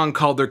wrote a song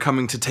called They're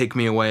Coming to Take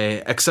Me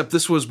Away, except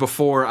this was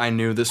before I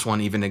knew this one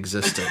even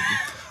existed.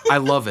 I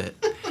love it.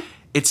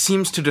 It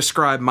seems to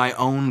describe my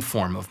own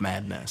form of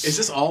madness. Is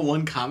this all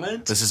one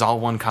comment? This is all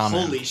one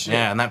comment. Holy shit.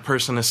 Yeah, and that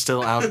person is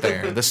still out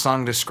there. This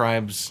song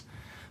describes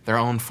their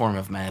own form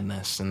of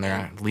madness, and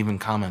they're leaving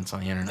comments on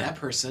the internet. That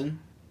person,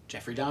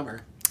 Jeffrey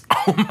Dahmer.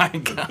 Oh my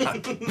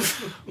god.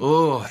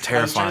 Oh, I was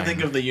terrifying. trying to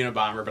think of the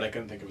Unabomber, but I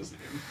couldn't think of his name.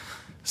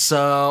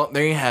 So,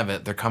 there you have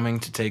it. They're coming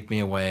to take me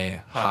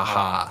away. Ha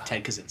ha.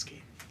 Ted Kaczynski.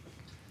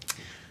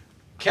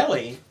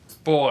 Kelly,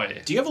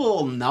 Boy, do you have a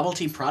little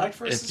novelty product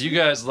for us? if you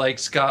guys liked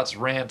Scott's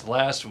rant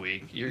last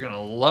week, you're going to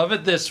love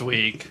it this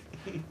week.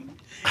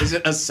 Is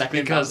it a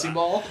second Because- bouncy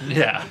ball?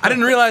 Yeah. I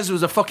didn't realize it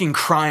was a fucking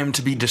crime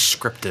to be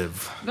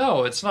descriptive.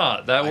 No, it's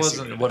not. That I see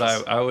wasn't what what it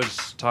is. I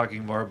was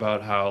talking more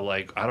about how,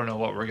 like, I don't know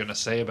what we're going to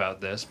say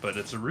about this, but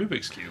it's a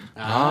Rubik's Cube.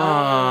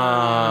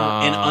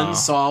 An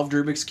unsolved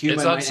Rubik's Cube.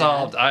 It's I might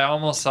unsolved. add. I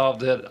almost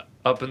solved it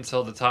up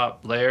until the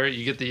top layer.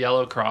 You get the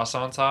yellow cross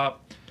on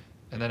top,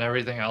 and then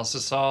everything else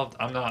is solved.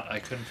 I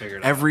couldn't figure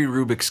it out. Every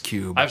Rubik's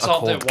Cube. I've a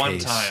solved cold it one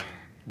case. time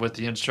with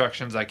the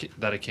instructions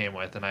that it came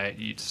with, and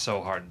it's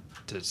so hard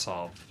to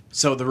solve.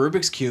 So the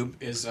Rubik's Cube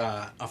is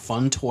a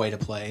fun toy to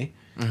play.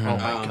 Oh my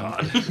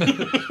god!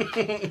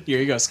 Here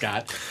you go,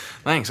 Scott.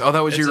 Thanks. Oh,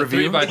 that was It's your a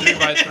review?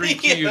 3x3x3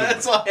 cube. Yeah,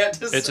 that's all I had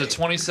to say. It's a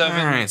 27.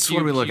 All right, so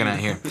what are we cube looking at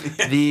cube.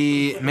 here?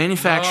 The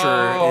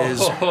manufacturer No. is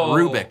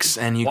Rubik's,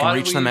 and you Why can do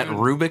reach we them at even-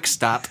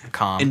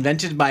 Rubik's.com.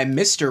 Invented by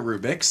Mr.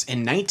 Rubik's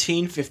in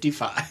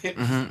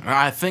 1955.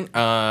 I think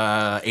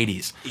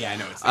 80s. Yeah, I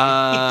know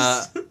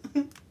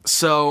it's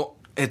So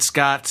it's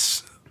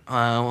got.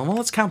 Well,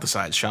 let's count the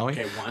sides, shall we?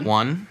 Okay,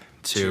 1,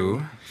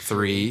 2,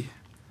 3,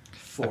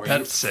 four.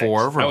 That's 6.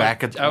 4. We're I would-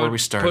 back at I where would we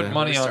started. Put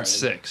money We on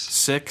started. 6.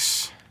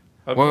 6.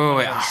 I would Wait, put wait, money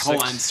wait. on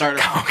Hold 6. on, start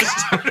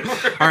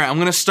over. All right, I'm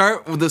gonna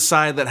start with the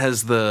side that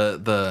has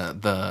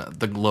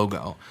the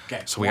logo.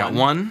 Okay, So we got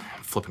 1.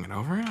 Flipping it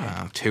over. 2.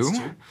 That's 2.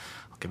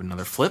 I'll give it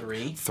another flip.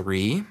 3.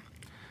 3.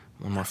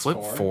 One more flip.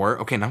 4. 4.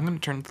 Okay, now I'm gonna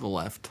turn to the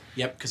left.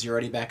 Yep, because you're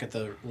already back at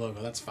the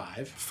logo. That's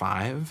 5.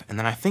 5. And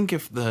then I think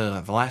if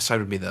the last side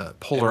would be the It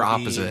polar would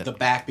be opposite. The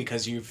back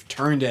because you've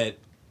turned it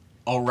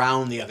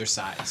around the other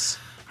sides.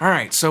 All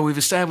right, so we've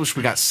established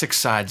we got 6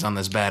 sides on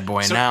this bad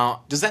boy. So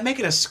Now, does that make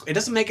it it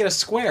doesn't make it a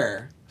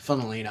square,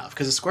 funnily enough,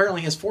 because a square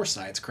only has 4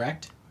 sides,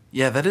 correct?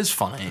 yeah, that is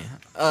funny.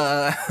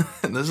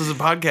 This is a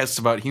podcast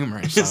about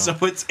humor. So. So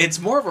it's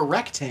more of a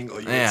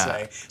rectangle, you Yeah.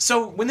 would say.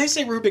 So when they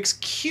say Rubik's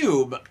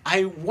Cube,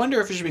 I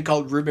wonder if it should be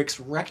called Rubik's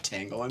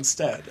Rectangle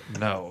instead.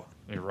 No,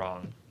 you're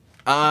wrong.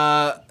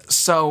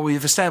 So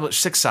we've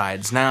established 6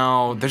 sides.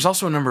 Now, there's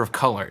also a number of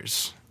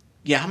colors.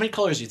 Yeah, how many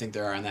colors do you think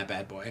there are on that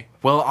bad boy?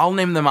 Well, I'll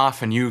name them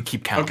off and you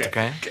keep count,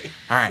 okay? Okay.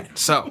 All right,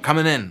 so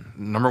coming in,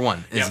 number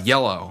 1 is Yep.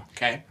 yellow.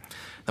 Okay.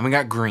 Then we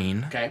got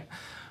green, Okay.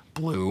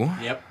 blue.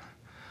 Yep.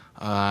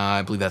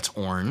 I believe that's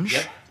orange.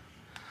 Yep.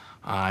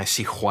 I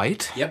see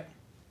white. Yep.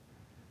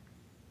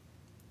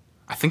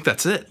 I think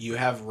that's it. You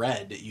have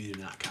red. You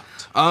do not count.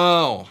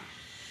 Oh,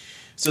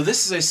 So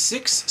this is a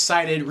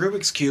 6-sided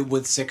Rubik's Cube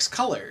with 6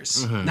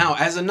 colors. Mm-hmm. Now,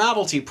 as a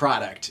novelty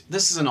product,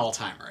 this is an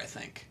all-timer, I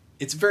think.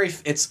 It's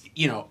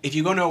if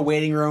you go into a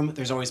waiting room,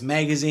 there's always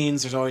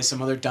magazines, there's always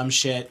some other dumb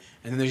shit,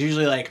 and then there's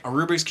usually like a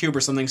Rubik's Cube or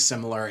something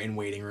similar in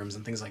waiting rooms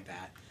and things like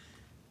that.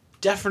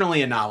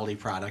 Definitely a novelty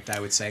product, I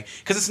would say,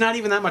 because it's not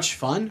even that much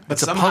fun, but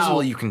it's a somehow,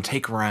 puzzle you can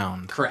take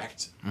around.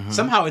 correct.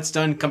 Somehow it's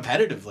done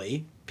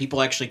competitively.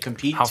 People actually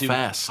compete How to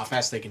fast? how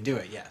fast they can do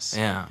it. Yes.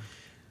 Yeah.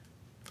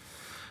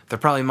 They're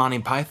probably Monty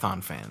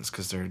Python fans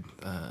because they're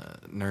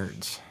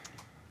nerds.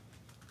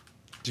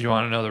 Do you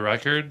want to know the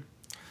record?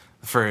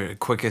 For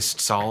quickest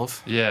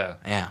solve? Yeah.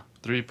 Yeah.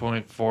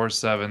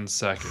 3.47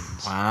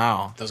 seconds.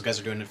 Wow. Those guys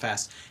are doing it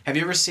fast. Have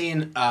you ever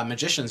seen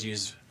magicians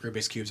use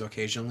Rubik's Cubes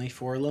occasionally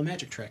for little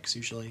magic tricks,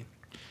 usually?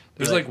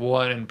 There's like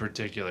one in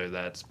particular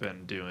that's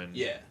been doing.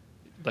 Yeah.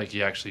 Like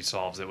he actually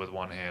solves it with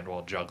one hand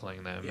while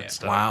juggling them Yeah. and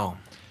stuff. Wow.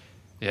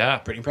 Yeah.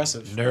 Pretty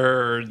impressive.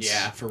 Nerds.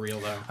 Yeah, for real,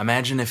 though.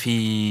 Imagine if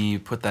he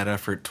put that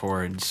effort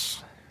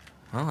towards,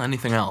 well,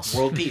 anything else.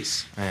 World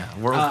peace. Yeah,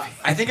 world peace.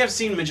 I think I've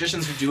seen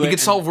magicians who do You it. could and-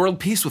 solve world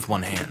peace with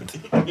one hand.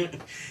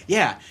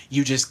 Yeah,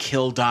 you just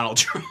kill Donald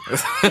Trump.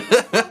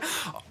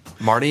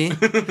 Marty,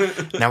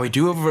 now we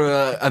do have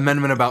an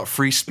amendment about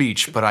free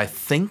speech, but I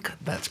think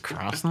that's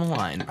crossing the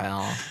line,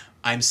 pal.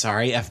 I'm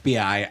sorry,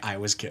 FBI. I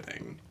was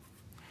kidding.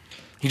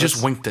 He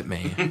just winked at me.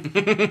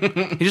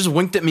 He just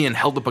winked at me and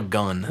held up a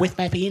gun. With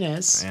my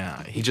penis.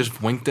 Yeah, he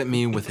just winked at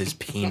me with his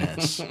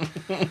penis.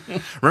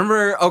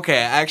 Remember? Okay,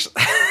 actually,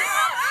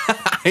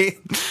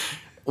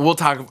 we'll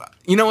talk about.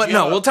 You know what?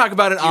 No, we'll talk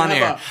about it on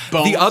have air. a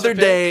bone The other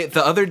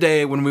to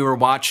day, when we were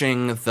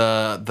watching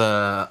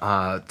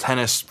the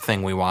tennis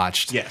thing we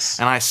watched. Yes.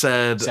 And I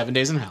said 7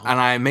 Days in Hell. and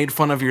I made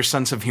fun of your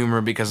sense of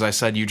humor because I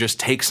said you just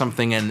take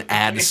something and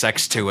add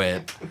sex to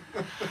it.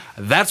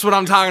 That's what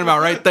I'm talking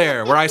about right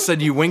there, where I said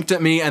you winked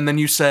at me and then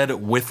you said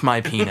with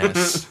my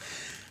penis.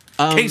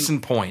 Case in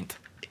point.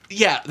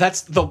 Yeah,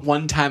 that's the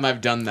one time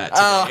I've done that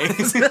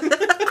today.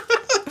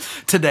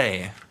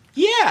 Today.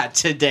 Yeah,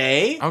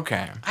 today.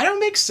 Okay. I don't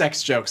make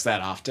sex jokes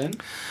that often.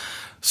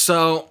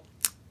 So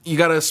you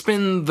got to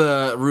spin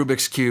the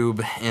Rubik's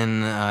Cube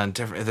in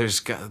different.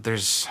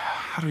 There's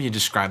how do you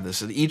describe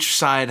this? Each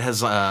side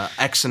has a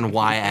X and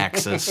Y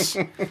axis.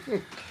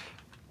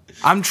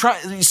 I'm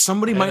trying.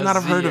 Somebody might not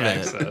have heard of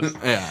it.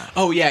 Yeah.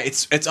 Oh yeah,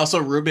 it's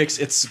also Rubik's.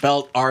 It's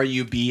spelled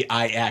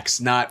Rubix,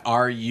 not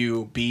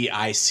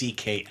Rubicks.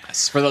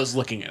 For those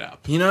looking it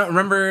up. You know,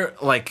 remember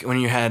like when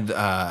you had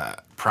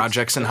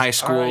projects in high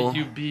school?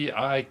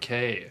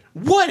 Rubik.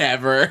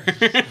 Whatever. Oh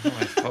my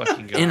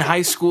fucking god. In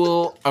high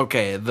school,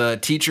 okay, the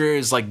teacher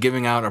is like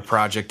giving out a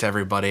project to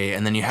everybody,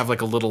 and then you have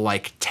like a little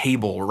like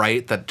table,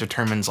 right, that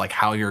determines like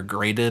how you're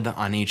graded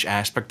on each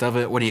aspect of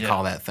it. What do you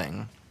call that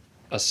thing?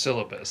 A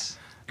syllabus.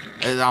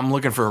 I'm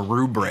looking for a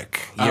rubric.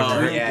 You ever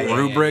heard yeah,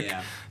 rubric?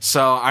 yeah.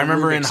 So I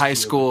remember in Rubik's high Cube.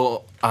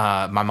 school,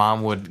 my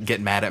mom would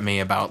get mad at me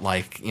about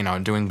like, you know,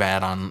 doing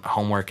bad on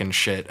homework and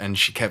shit, and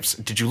she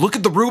kept, "Did you look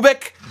at the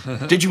rubric?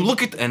 Did you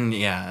look at?" And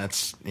yeah,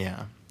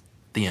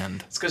 the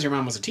end. It's because your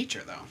mom was a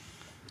teacher, though.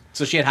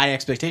 So she had high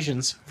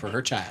expectations for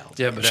her child.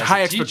 Yeah, but as High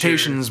a teacher-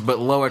 expectations, but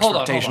low Hold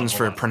on, expectations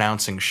hold on. for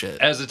pronouncing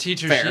shit. As a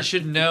teacher, Fair. she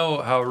should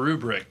know how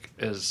rubric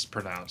is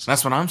pronounced.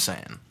 That's what I'm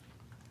saying.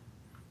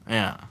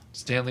 Yeah,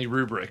 Stanley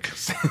Rubric.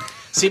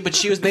 See, but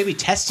she was maybe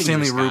testing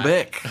Stanley you, Scott.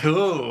 Rubik.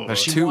 Ooh. There's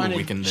She two wanted,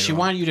 we can do. She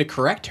wanted you to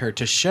correct her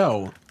to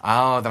show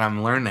Oh, that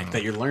I'm learning.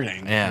 that you're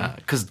learning. Yeah,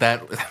 because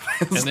that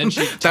then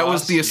she that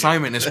was tossed the you.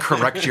 assignment: is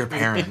correct your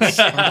parents.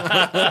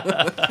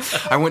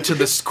 I went to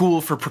the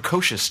school for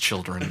precocious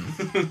children.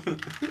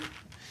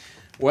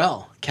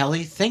 Well,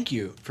 Kelly, thank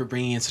you for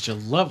bringing in such a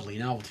lovely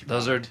novelty.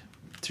 Those are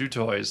two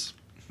toys.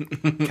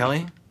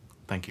 Kelly,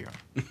 thank you.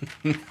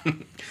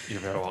 You're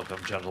very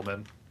welcome,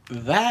 gentlemen.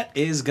 That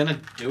is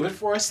gonna do it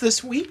for us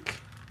this week.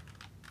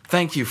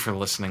 Thank you for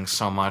listening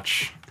so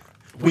much.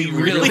 We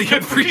really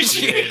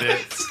appreciate it.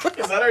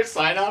 Is that our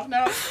sign off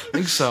now? I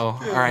think so.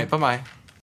 All right, bye bye.